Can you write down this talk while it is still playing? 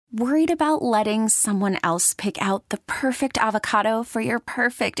Worried about letting someone else pick out the perfect avocado for your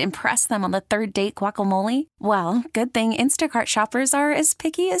perfect impress them on the third date guacamole? Well, good thing Instacart shoppers are as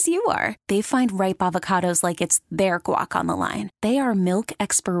picky as you are. They find ripe avocados like it's their guac on the line. They are milk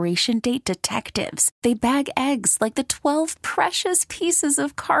expiration date detectives. They bag eggs like the 12 precious pieces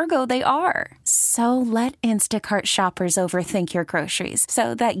of cargo they are. So let Instacart shoppers overthink your groceries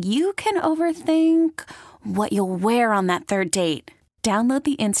so that you can overthink what you'll wear on that third date. Download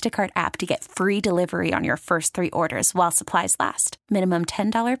the Instacart app to get free delivery on your first 3 orders while supplies last. Minimum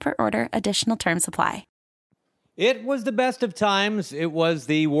 $10 per order. Additional terms apply. It was the best of times. It was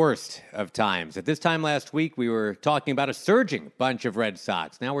the worst of times. At this time last week, we were talking about a surging bunch of Red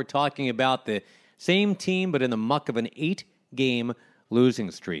Sox. Now we're talking about the same team, but in the muck of an 8-game losing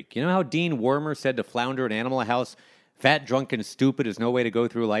streak. You know how Dean Wormer said to Flounder in Animal House, "Fat, drunk, and stupid is no way to go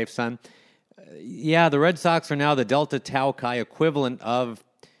through life, son"? Yeah, the Red Sox are now the Delta Tau Chi equivalent of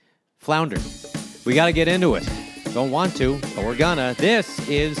Flounder. We got to get into it. Don't want to, but we're gonna. This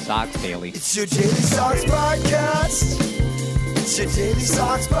is Sox Daily. It's your Daily Sox podcast. It's your Daily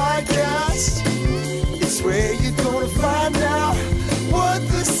Sox podcast. It's where you're gonna find out what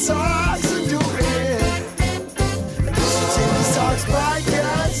the Sox are doing. It's your Daily Sox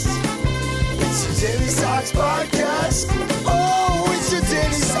podcast. It's your Daily Sox podcast. Oh, it's your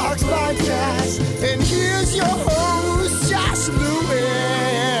Daily Sox podcast. And here's your host, Josh Lewis.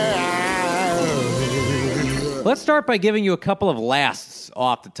 Let's start by giving you a couple of lasts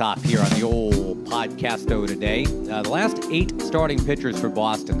off the top here on the old podcasto today. The last 8 starting pitchers for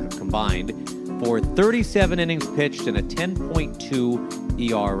Boston have combined for 37 innings pitched and a 10.2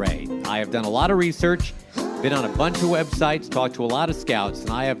 ERA. I have done a lot of research, been on a bunch of websites, talked to a lot of scouts, and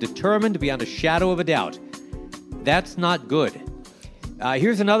I have determined beyond a shadow of a doubt that's not good.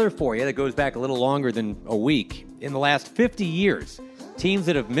 Here's another for you that goes back a little longer than a week. In the last 50 years, teams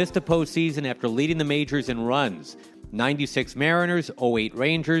that have missed a postseason after leading the majors in runs: 96 Mariners, 08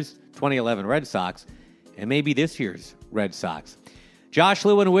 Rangers, 2011 Red Sox, and maybe this year's Red Sox. Josh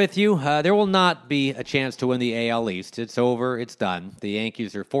Lewin with you. There will not be a chance to win the AL East. It's over. It's done. The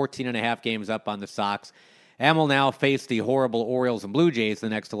Yankees are 14 and a half games up on the Sox and will now face the horrible Orioles and Blue Jays in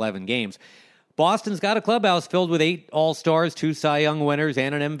the next 11 games. Boston's got a clubhouse filled with 8 All-Stars, 2 Cy Young winners,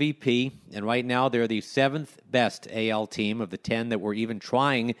 and an MVP. And right now, they're the 7th best AL team of the 10 that were even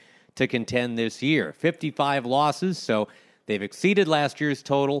trying to contend this year. 55 losses, so they've exceeded last year's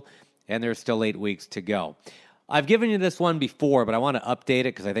total, and there's still 8 weeks to go. I've given you this one before, but I want to update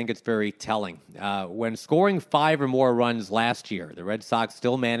it because I think it's very telling. When scoring 5 or more runs last year, the Red Sox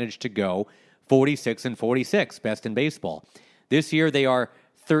still managed to go 46 and 46, best in baseball. This year, they are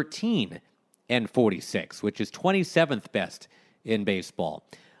 13 and 46, which is 27th best in baseball.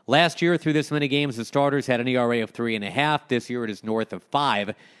 Last year, through this many games, the starters had an ERA of 3.5. This year, it is north of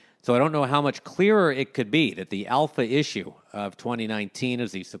 5. So I don't know how much clearer it could be that the alpha issue of 2019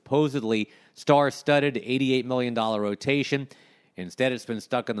 is the supposedly star-studded $88 million rotation. Instead, it's been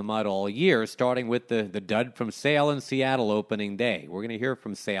stuck in the mud all year, starting with the dud from Sale in Seattle opening day. We're going to hear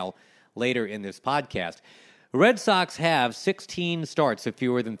from Sale later in this podcast. The Red Sox have 16 starts of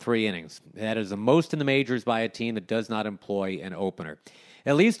fewer than 3 innings. That is the most in the majors by a team that does not employ an opener.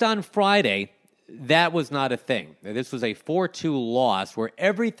 At least on Friday, that was not a thing. This was a 4-2 loss where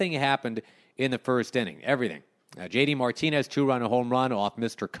everything happened in the first inning. Everything. J.D. Martinez, 2-run home run off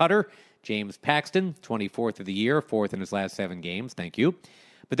Mr. Cutter. James Paxton, 24th of the year, 4th in his last 7 games. Thank you.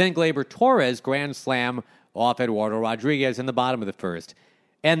 But then Gleyber Torres, grand slam off Eduardo Rodriguez in the bottom of the first.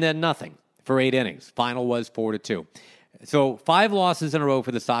 And then nothing for 8 innings. Final was 4-2. So 5 losses in a row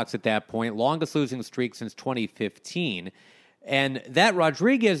for the Sox at that point. Longest losing streak since 2015. And that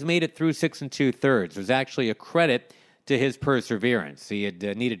Rodriguez made it through 6 2/3. It was actually a credit to his perseverance. He had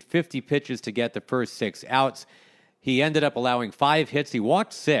needed 50 pitches to get the first 6 outs. He ended up allowing 5 hits. He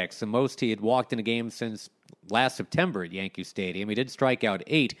walked 6, the most he had walked in a game since last September at Yankee Stadium. He did strike out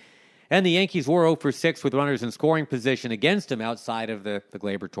 8. And the Yankees were 0 for 6 with runners in scoring position against him outside of the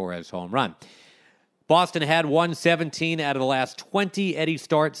Gleyber Torres home run. Boston had won 17 out of the last 20 Eddie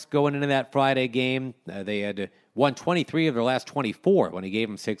starts going into that Friday game. They had won 23 of their last 24 when he gave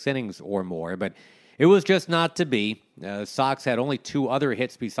them 6 innings or more. But it was just not to be. Sox had only 2 other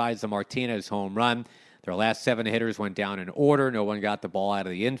hits besides the Martinez home run. Their last 7 hitters went down in order. No one got the ball out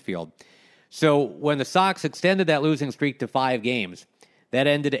of the infield. So when the Sox extended that losing streak to 5 games, that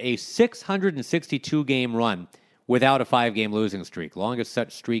ended a 662-game run without a 5-game losing streak. Longest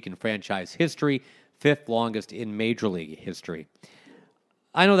such streak in franchise history, 5th longest in Major League history.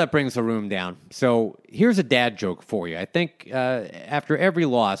 I know that brings the room down. So here's a dad joke for you. I think after every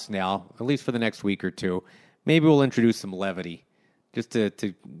loss now, at least for the next week or two, maybe we'll introduce some levity just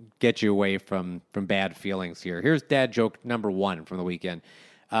to get you away from bad feelings here. Here's dad joke number 1 from the weekend.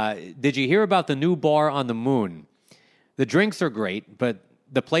 Did you hear about the new bar on the moon? The drinks are great, but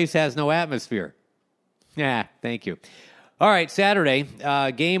the place has no atmosphere. Yeah, thank you. All right, Saturday,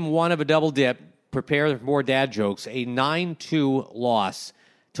 game 1 of a double dip. Prepare for more dad jokes. A 9-2 loss,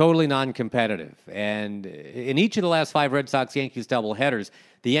 totally non-competitive. And in each of the last 5 Red Sox-Yankees doubleheaders,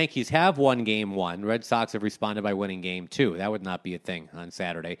 the Yankees have won game 1. Red Sox have responded by winning game 2. That would not be a thing on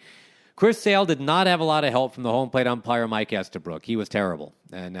Saturday. Chris Sale did not have a lot of help from the home plate umpire, Mike Estabrook. He was terrible.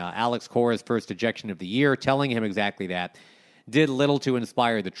 And Alex Cora's first ejection of the year, telling him exactly that, did little to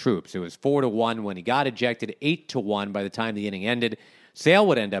inspire the troops. It was 4-1 when he got ejected, 8-1 by the time the inning ended. Sale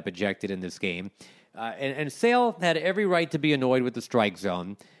would end up ejected in this game. And Sale had every right to be annoyed with the strike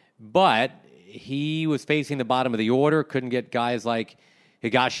zone, but he was facing the bottom of the order, couldn't get guys like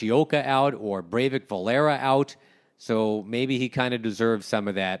Higashioka out or Breivik Valera out, so maybe he kind of deserved some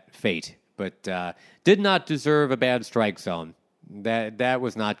of that fate, but did not deserve a bad strike zone. That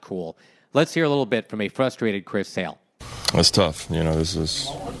was not cool. Let's hear a little bit from a frustrated Chris Sale. It's tough.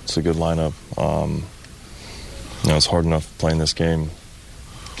 It's a good lineup. It's hard enough playing this game,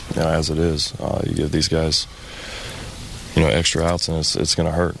 as it is. You give these guys, extra outs, and it's going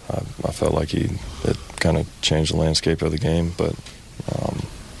to hurt. I felt like it kind of changed the landscape of the game, but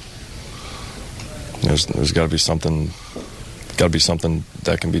there's got to be something. Got to be something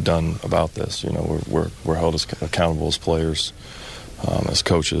that can be done about this. We're held accountable as players, as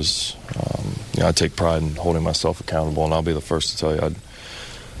coaches. I take pride in holding myself accountable, and I'll be the first to tell you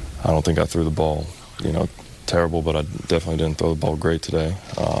I don't think I threw the ball, terrible, but I definitely didn't throw the ball great today.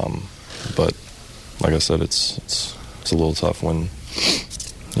 But like I said, it's a little tough when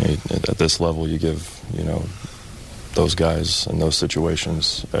at this level you give those guys in those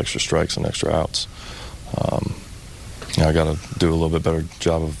situations extra strikes and extra outs. I got to do a little bit better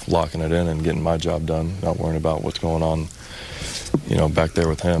job of locking it in and getting my job done, not worrying about what's going on, back there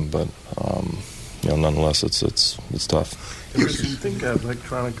with him. But nonetheless, it's tough. Do you think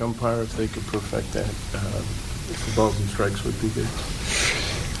electronic umpires, they could perfect that? If the balls and strikes would be good.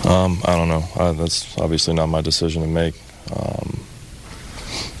 I don't know. That's obviously not my decision to make.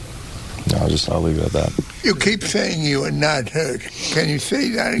 I'll leave it at that. You keep saying you are not hurt. Can you say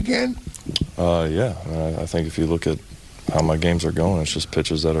that again? Yeah. I think if you look at how my games are going, it's just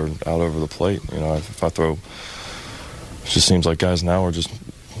pitches that are out over the plate. If I throw, it just seems like guys now are just,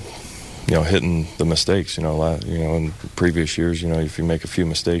 hitting the mistakes. In previous years, if you make a few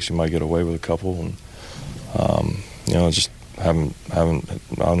mistakes, you might get away with a couple, and just haven't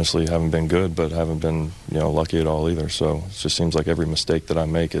been good, but haven't been lucky at all either. So it just seems like every mistake that I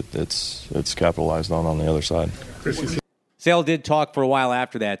make, it's capitalized on the other side. Sale did talk for a while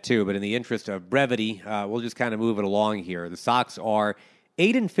after that too, but in the interest of brevity, we'll just kind of move it along here. The Sox are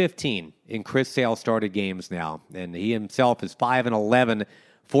 8-15 in Chris Sale started games now, and he himself is 5-11,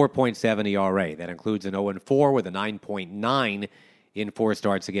 4.7 ERA. That includes an 0-4 with a 9.9 in 4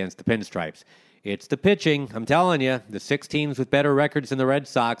 starts against the Pinstripes. It's the pitching. I'm telling you, the 6 teams with better records than the Red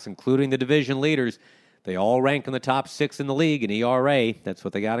Sox, including the division leaders, they all rank in the top 6 in the league in ERA. That's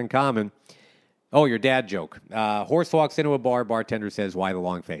what they got in common. Oh, your dad joke. Horse walks into a bar. Bartender says, "Why the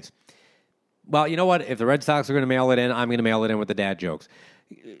long face?" Well, you know what? If the Red Sox are going to mail it in, I'm going to mail it in with the dad jokes.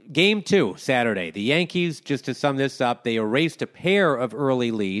 Game 2, Saturday. The Yankees, just to sum this up, they erased a pair of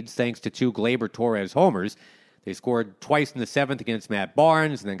early leads thanks to 2 Gleyber-Torres homers. They scored twice in the 7th against Matt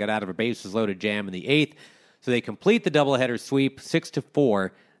Barnes and then got out of a bases-loaded jam in the 8th. So they complete the doubleheader sweep,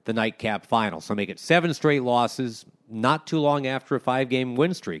 6-4, the nightcap final. So make it 7 straight losses, not too long after a 5-game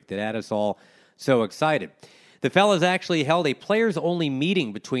win streak that had us all so excited. The fellas actually held a players-only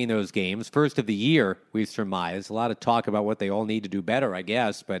meeting between those games, first of the year, we surmise. A lot of talk about what they all need to do better, I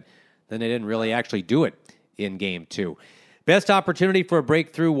guess, but then they didn't really actually do it in Game 2. Best opportunity for a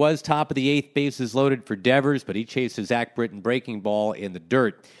breakthrough was top of the 8th, bases loaded for Devers, but he chased a Zach Britton breaking ball in the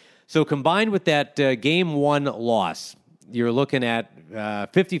dirt. So combined with that Game 1 loss, you're looking at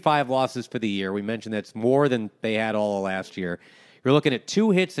 55 losses for the year. We mentioned that's more than they had all of last year. You're looking at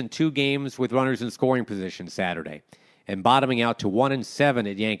 2 hits in 2 games with runners in scoring position Saturday, and bottoming out to 1-7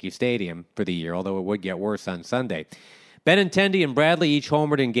 at Yankee Stadium for the year, although it would get worse on Sunday. Benintendi and Bradley each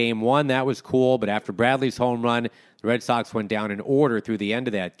homered in Game 1. That was cool, but after Bradley's home run, the Red Sox went down in order through the end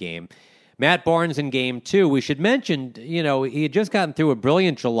of that game. Matt Barnes in Game 2, we should mention, he had just gotten through a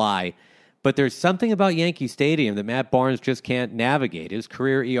brilliant July, but there's something about Yankee Stadium that Matt Barnes just can't navigate. His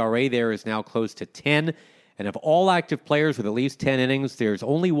career ERA there is now close to 10, and of all active players with at least 10 innings, there's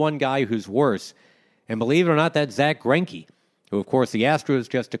only one guy who's worse. And believe it or not, that's Zach Greinke, who, of course, the Astros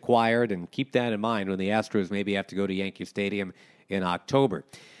just acquired. And keep that in mind when the Astros maybe have to go to Yankee Stadium in October.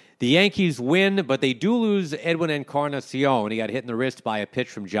 The Yankees win, but they do lose Edwin Encarnacion. He got hit in the wrist by a pitch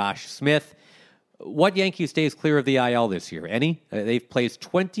from Josh Smith. What Yankee stays clear of the IL this year? Any? They've placed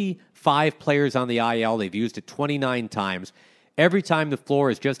 25 players on the IL. They've used it 29 times. Every time the floor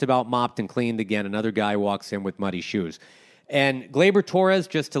is just about mopped and cleaned again, another guy walks in with muddy shoes. And Gleyber Torres,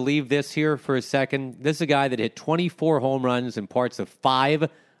 just to leave this here for a second, this is a guy that hit 24 home runs in parts of 5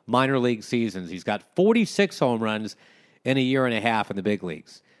 minor league seasons. He's got 46 home runs in a year and a half in the big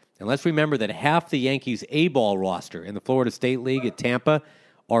leagues. And let's remember that half the Yankees' A-ball roster in the Florida State League at Tampa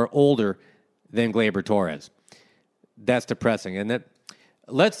are older than Gleyber Torres. That's depressing, isn't it?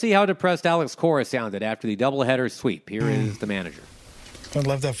 Let's see how depressed Alex Cora sounded after the doubleheader sweep. Here is the manager. I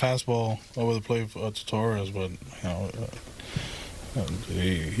left that fastball over the plate to Torres, but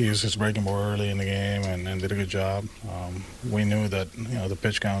he used his breaking ball early in the game and did a good job. We knew that the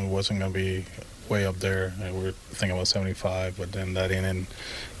pitch count wasn't going to be way up there. We were thinking about 75, but then that inning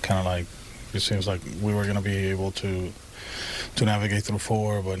kind of like it seems like we were going to be able to navigate through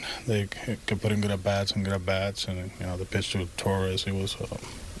 4, but they could put in good at bats, and the pitch to Torres, it was a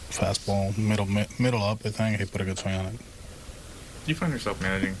fastball middle up. I think he put a good swing on it. Do you find yourself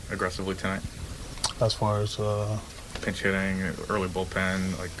managing aggressively tonight? As far as pinch hitting, early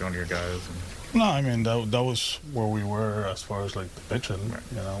bullpen, like going to your guys? No, I mean that was where we were as far as like the pitching.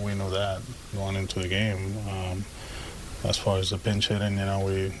 Right. We knew that going into the game. As far as the pinch hitting,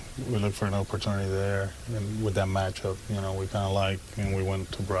 we looked for an opportunity there, and with that matchup, we kind of liked, and we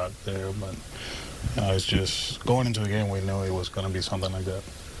went to Brock there. But it's just going into the game, we knew it was going to be something like that.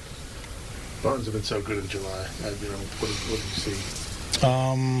 Barnes have been so good in July. What did you see?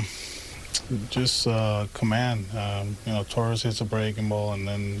 Just command. Torres hits a breaking ball, and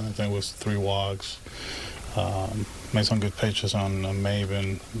then I think it was 3 walks. Made some good pitches on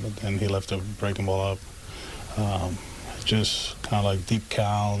Maven, but then he left a breaking ball up. Just kind of like deep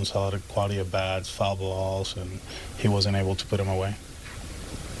counts, a lot of quality of bats, foul balls, and he wasn't able to put them away.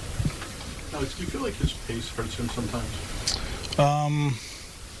 Alex, do you feel like his pace hurts him sometimes?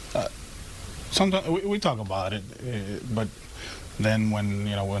 Sometimes we talk about it, but then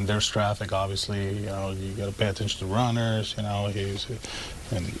when there's traffic, obviously, you got to pay attention to runners. And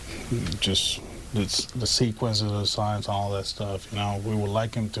just the sequences of the signs, all that stuff. We would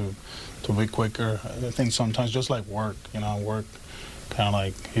like him to be quicker. I think sometimes just like work, work kind of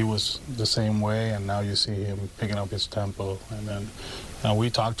like he was the same way, and now you see him picking up his tempo. And then we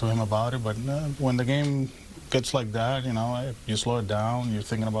talked to him about it, but when the game gets like that, you slow it down, you're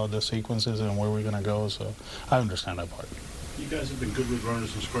thinking about the sequences and where we're going to go, so I understand that part. You guys have been good with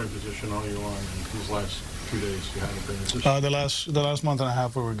runners in scoring position all year long, and these last 2 days you haven't been. The last month and a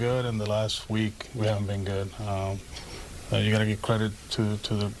half we were good, and the last week we haven't been good. You got to give credit to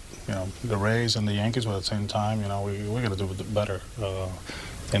the Rays and the Yankees, but at the same time, we got to do better.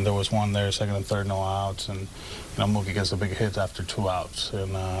 And there was one there, second and third, no outs, and Mookie gets a big hit after 2 outs,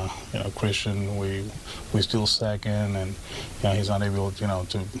 and Christian, we steal second, and he's not able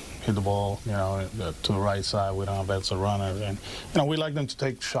to hit the ball to the right side. We don't have that's a runner, and we like them to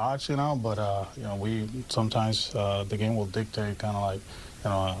take shots, but we sometimes the game will dictate kind of like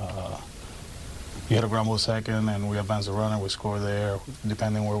you hit a ground ball second, and we advance the runner, we score there.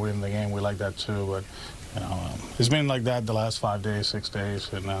 Depending where we're in the game, we like that too, but. It's been like that the last 5 days, 6 days,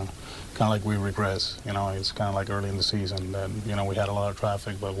 and kind of like we regress. It's kind of like early in the season that we had a lot of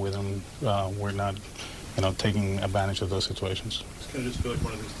traffic, but with them, we're not, taking advantage of those situations. It's going to just feel like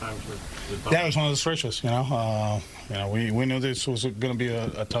one of these times where. Yeah, it was one of the stretches. We knew this was going to be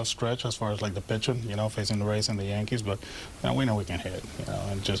a tough stretch as far as like the pitching, facing the Rays and the Yankees, but we know we can hit.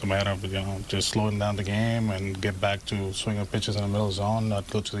 It's just a matter of just slowing down the game and get back to swinging pitches in the middle zone, not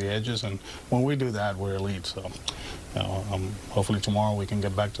go to the edges. And when we do that, we're elite. So, hopefully tomorrow we can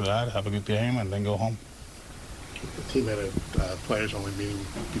get back to that, have a good game, and then go home. The team had players only meeting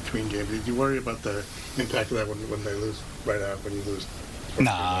between games. Did you worry about the impact of that when they lose right out, when you lose?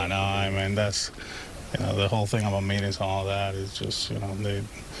 No. I mean, that's the whole thing about meetings and all that is just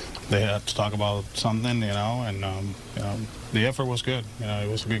they had to talk about something, and the effort was good. It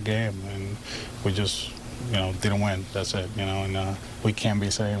was a good game, and we just didn't win. That's it. And we can't be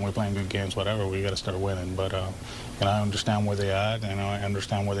saying we're playing good games, whatever. We got to start winning. But I understand where they're at, and I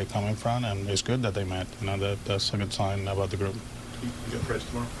understand where they're coming from, and it's good that they met. That's a good sign about the group. You got Price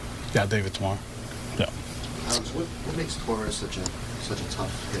tomorrow? Yeah, David tomorrow. Yeah. Alex, what makes Cora such a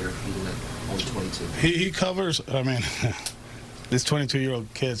tough hitter, even at only 22? He covers. I mean, these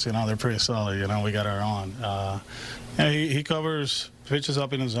 22-year-old kids, they're pretty solid. We got our own. He covers pitches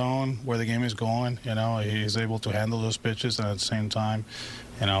up in the zone where the game is going. He's able to handle those pitches, and at the same time,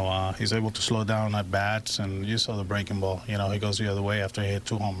 he's able to slow down at bats. And you saw the breaking ball. He goes the other way after he hit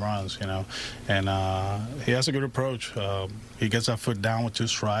 2 home runs. And he has a good approach. He gets that foot down with 2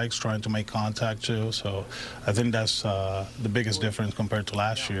 strikes, trying to make contact too. So I think that's the biggest difference compared to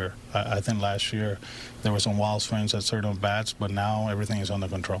last year. I think last year there were some wild swings at certain bats, but now everything is under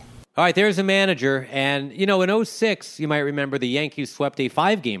control. All right, there's a manager. And, in 2006, you might remember the Yankees swept a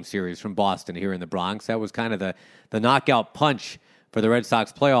 5-game series from Boston here in the Bronx. That was kind of the knockout punch for the Red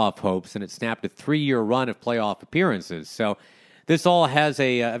Sox playoff hopes, and it snapped a 3-year run of playoff appearances. So this all has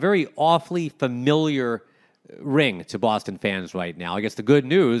a very awfully familiar ring to Boston fans right now. I guess the good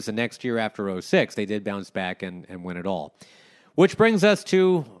news, the next year after 2006, they did bounce back and win it all. Which brings us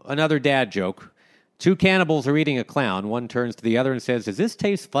to another dad joke. 2 cannibals are eating a clown. One turns to the other and says, "Does this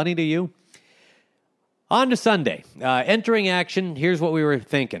taste funny to you?" On to Sunday. Entering action, here's what we were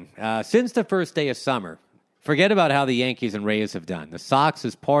thinking. Since the first day of summer, forget about how the Yankees and Rays have done. The Sox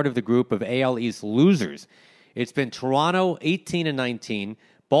is part of the group of AL East losers. It's been Toronto 18-19,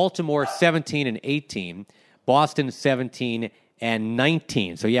 Baltimore 17-18, Boston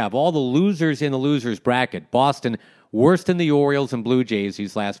 17-19. So yeah, of all the losers in the losers bracket, Boston worse than the Orioles and Blue Jays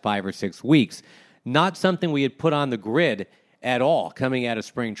these last 5 or 6 weeks. Not something we had put on the grid at all coming out of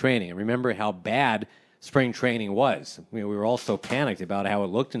spring training. And remember how bad spring training was. We were all so panicked about how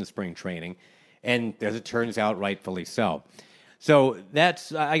it looked in spring training, and as it turns out, rightfully so. So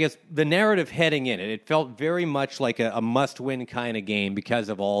that's, I guess, the narrative heading in it. It felt very much like a must-win kind of game because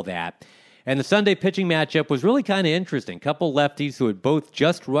of all that. And the Sunday pitching matchup was really kind of interesting. Couple lefties who had both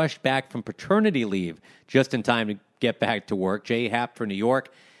just rushed back from paternity leave just in time to get back to work. Jay Happ for New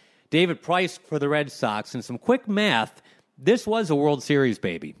York, David Price for the Red Sox. And some quick math, this was a World Series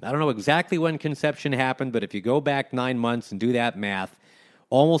baby. I don't know exactly when conception happened, but if you go back 9 months and do that math,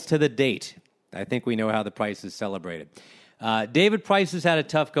 almost to the date, I think we know how the Prices celebrated. David Price has had a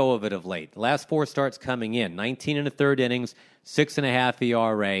tough go of it of late. The last 4 starts coming in, 19 1/3 innings, 6.5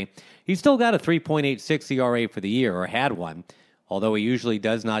 ERA. He's still got a 3.86 ERA for the year, or had one, although he usually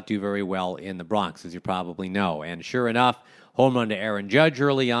does not do very well in the Bronx, as you probably know. And sure enough, home run to Aaron Judge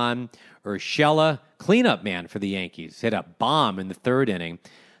early on. Urshela, cleanup man for the Yankees, hit a bomb in the 3rd inning.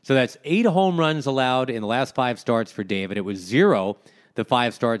 So that's 8 home runs allowed in the last 5 starts for David. It was 0 the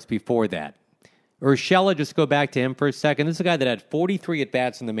 5 starts before that. Urshela, just go back to him for a second. This is a guy that had 43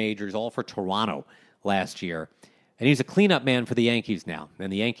 at-bats in the majors, all for Toronto last year. And he's a cleanup man for the Yankees now.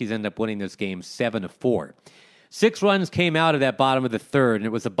 And the Yankees end up winning this game 7-4. 6 runs came out of that bottom of the 3rd, and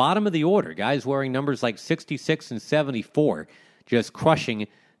it was the bottom of the order. Guys wearing numbers like 66 and 74, just crushing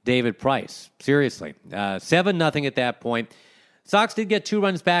David Price. Seriously. 7-0 at that point. Sox did get 2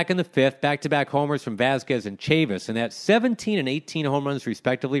 runs back in the 5th, back-to-back homers from Vasquez and Chavis, and that's 17 and 18 home runs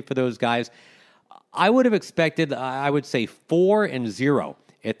respectively for those guys. I would have expected, I would say, 4 and 0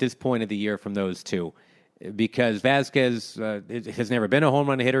 at this point of the year from those two, because Vasquez has never been a home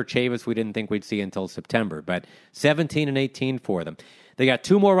run hitter. Chavis, we didn't think we'd see until September, but 17 and 18 for them. They got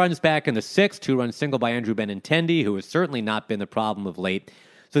 2 more runs back in the 6th, 2-run single by Andrew Benintendi, who has certainly not been the problem of late.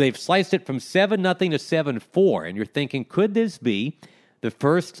 So they've sliced it from 7-0 to 7-4, and you're thinking, could this be the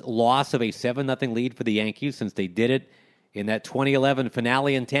first loss of a 7-0 lead for the Yankees since they did it in that 2011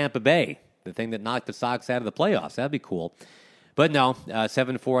 finale in Tampa Bay? The thing that knocked the Sox out of the playoffs. That'd be cool. But no,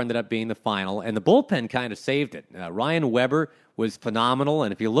 7-4 ended up being the final, and the bullpen kind of saved it. Ryan Weber was phenomenal,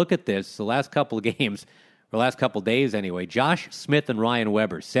 and if you look at this, the last couple of games, or last couple of days anyway, Josh Smith and Ryan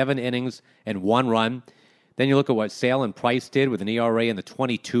Weber, 7 innings and 1 run. Then you look at what Sale and Price did with an ERA in the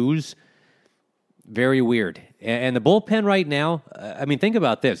 22s. Very weird. And the bullpen right now, I mean, think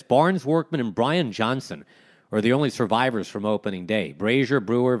about this. Barnes, Workman, and Brian Johnson are the only survivors from opening day. Brazier,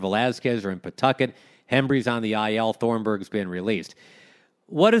 Brewer, Velazquez are in Pawtucket. Hembry's on the IL. Thornburg's been released.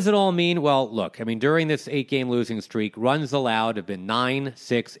 What does it all mean? Well, look, I mean, during this 8-game losing streak, runs allowed have been 9,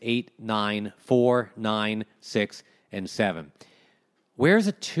 6, 8, 9, 4, 9, 6, and 7. Where's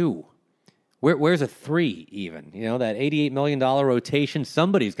a 2? Where's a 3 even? You know, that $88 million rotation,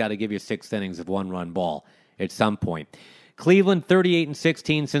 somebody's got to give you 6 innings of 1-run ball at some point. Cleveland, 38 and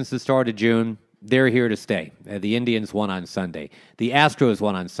 16 since the start of June. They're here to stay. The Indians won on Sunday. The Astros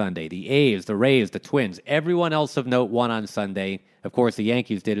won on Sunday. The A's, the Rays, the Twins. Everyone else of note won on Sunday. Of course, the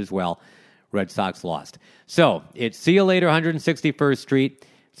Yankees did as well. Red Sox lost. So, it's see you later, 161st Street.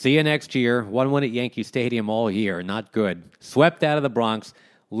 See you next year. 1-1 at Yankee Stadium all year. Not good. Swept out of the Bronx.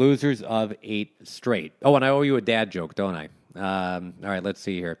 Losers of 8 straight. Oh, and I owe you a dad joke, don't I? All right, let's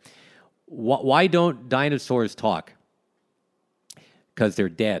see here. Why don't dinosaurs talk? Because they're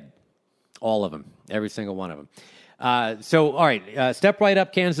dead. All of them. Every single one of them. All right, step right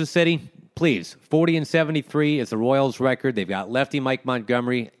up, Kansas City, please. 40-73 is the Royals' record. They've got lefty Mike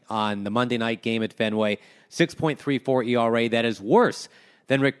Montgomery on the Monday night game at Fenway. 6.34 ERA. That is worse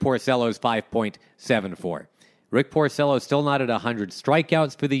than Rick Porcello's 5.74. Rick Porcello is still not at 100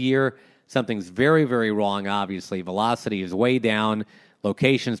 strikeouts for the year. Something's very, very wrong, obviously. Velocity is way down.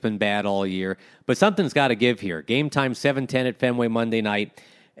 Location's been bad all year. But something's got to give here. Game time 7:10 at Fenway Monday night.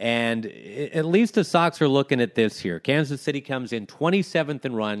 And at least the Sox are looking at this here. Kansas City comes in 27th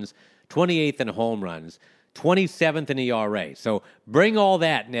in runs, 28th in home runs, 27th in ERA. So bring all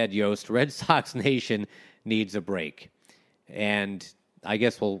that, Ned Yost. Red Sox Nation needs a break. And I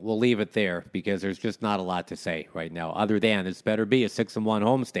guess we'll leave it there because there's just not a lot to say right now other than this better be a 6-1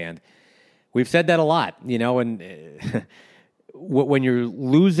 homestand. We've said that a lot, and when you're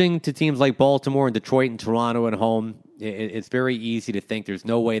losing to teams like Baltimore and Detroit and Toronto at home, it's very easy to think there's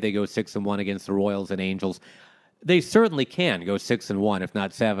no way they go 6-1 against the Royals and Angels. They certainly can go 6-1, if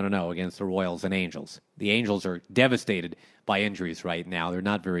not 7-0 against the Royals and Angels. The Angels are devastated by injuries right now. They're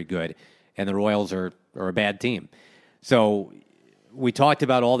not very good, and the Royals are a bad team. So we talked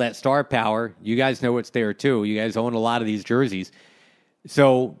about all that star power. You guys know it's there, too. You guys own a lot of these jerseys.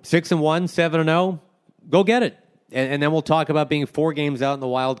 So 6-1, 7-0, go get it. And then we'll talk about being 4 games out in the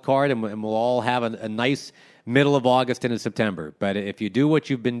wild card, and we'll all have a nice middle of August into September. But if you do what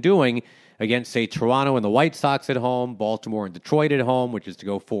you've been doing against, say, Toronto and the White Sox at home, Baltimore and Detroit at home, which is to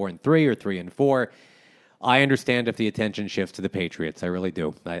go 4-3 or 3-4, I understand if the attention shifts to the Patriots. I really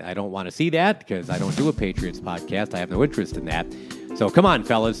do. I don't want to see that because I don't do a Patriots podcast. I have no interest in that. So come on,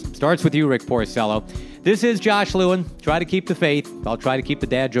 fellas. Starts with you, Rick Porcello. This is Josh Lewin. Try to keep the faith. I'll try to keep the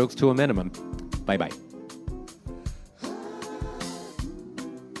dad jokes to a minimum. Bye-bye.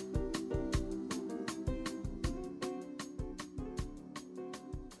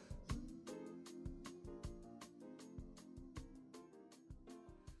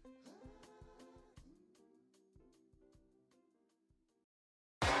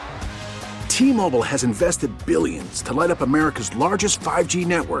 T-Mobile has invested billions to light up America's largest 5G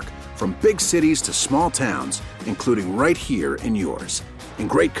network, from big cities to small towns, including right here in yours. And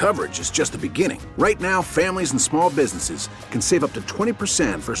great coverage is just the beginning. Right now, families and small businesses can save up to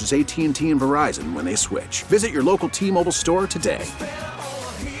 20% versus AT&T and Verizon when they switch. Visit your local T-Mobile store today.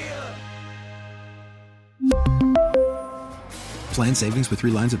 Plan savings with 3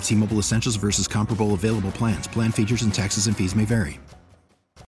 lines of T-Mobile Essentials versus comparable available plans. Plan features and taxes and fees may vary.